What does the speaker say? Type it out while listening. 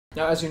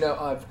Now, as you know,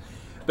 I've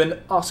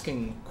been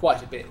asking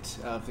quite a bit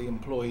of the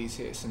employees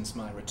here since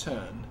my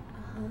return,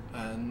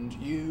 and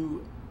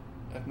you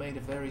have made a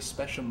very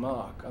special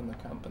mark on the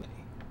company.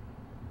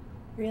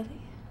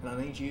 Really? And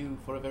I need you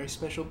for a very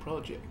special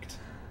project.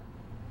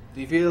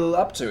 Do you feel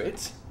up to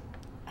it?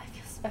 I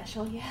feel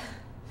special, yeah.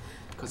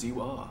 Because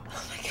you are.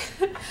 Oh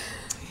my god.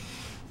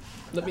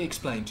 Let me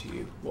explain to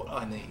you what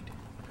I need.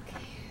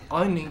 Okay.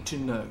 I need to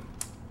know,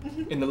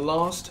 in the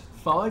last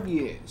 5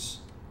 years,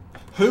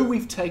 who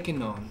we've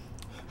taken on,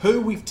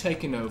 who we've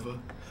taken over,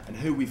 and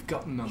who we've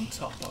gotten on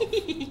top of.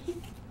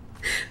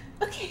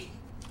 Okay.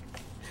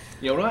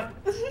 You alright?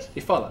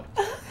 You follow?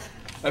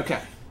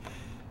 Okay.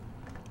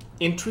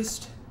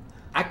 Interest,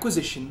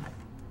 acquisition,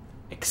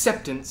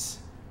 acceptance,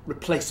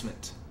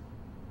 replacement.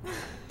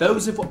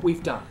 Those are what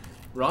we've done,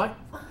 right?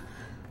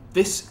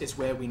 This is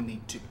where we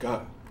need to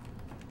go.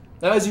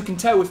 Now, as you can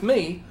tell with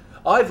me,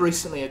 I've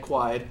recently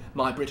acquired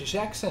my British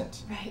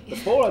accent. Right.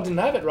 Before I didn't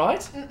have it, right?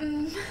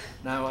 Mm-mm.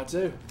 Now I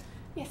do.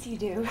 Yes, you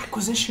do.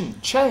 Acquisition,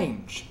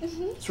 change.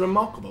 It's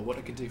remarkable what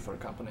it can do for a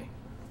company.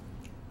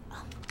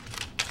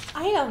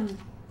 I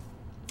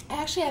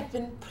actually have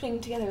been putting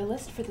together a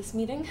list for this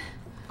meeting.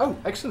 Oh,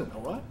 excellent,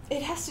 alright.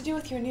 It has to do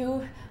with your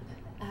new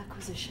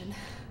acquisition.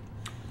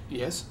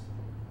 Yes.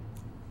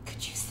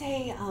 Could you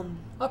say,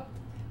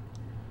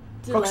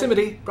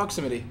 Proximity.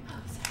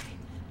 Oh,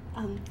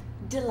 sorry.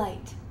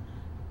 Delight.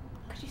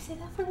 Could you say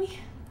that for me?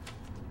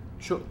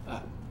 Sure.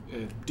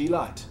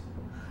 Delight.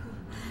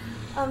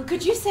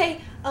 Could you say,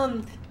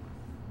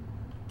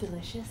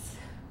 delicious?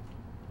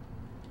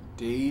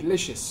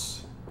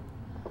 Delicious.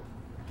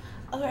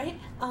 Alright,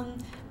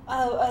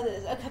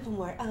 a couple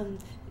more.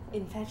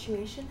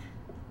 Infatuation?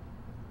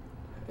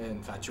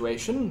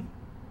 Infatuation.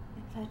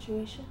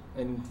 Infatuation?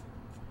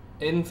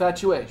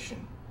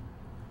 Infatuation.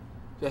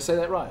 Did I say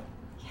that right?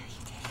 Yeah,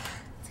 you did.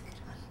 That's a good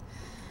one.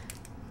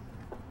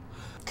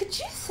 Could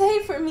you say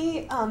for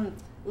me,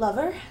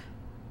 lover?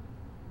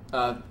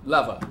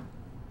 Lover.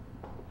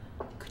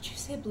 Could you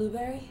say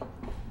blueberry?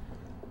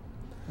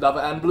 Lover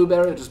and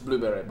blueberry, or just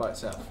blueberry by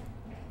itself?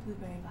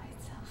 Blueberry by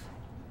itself.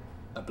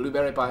 A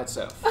blueberry by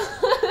itself.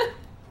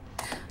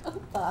 Oh,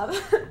 Bob.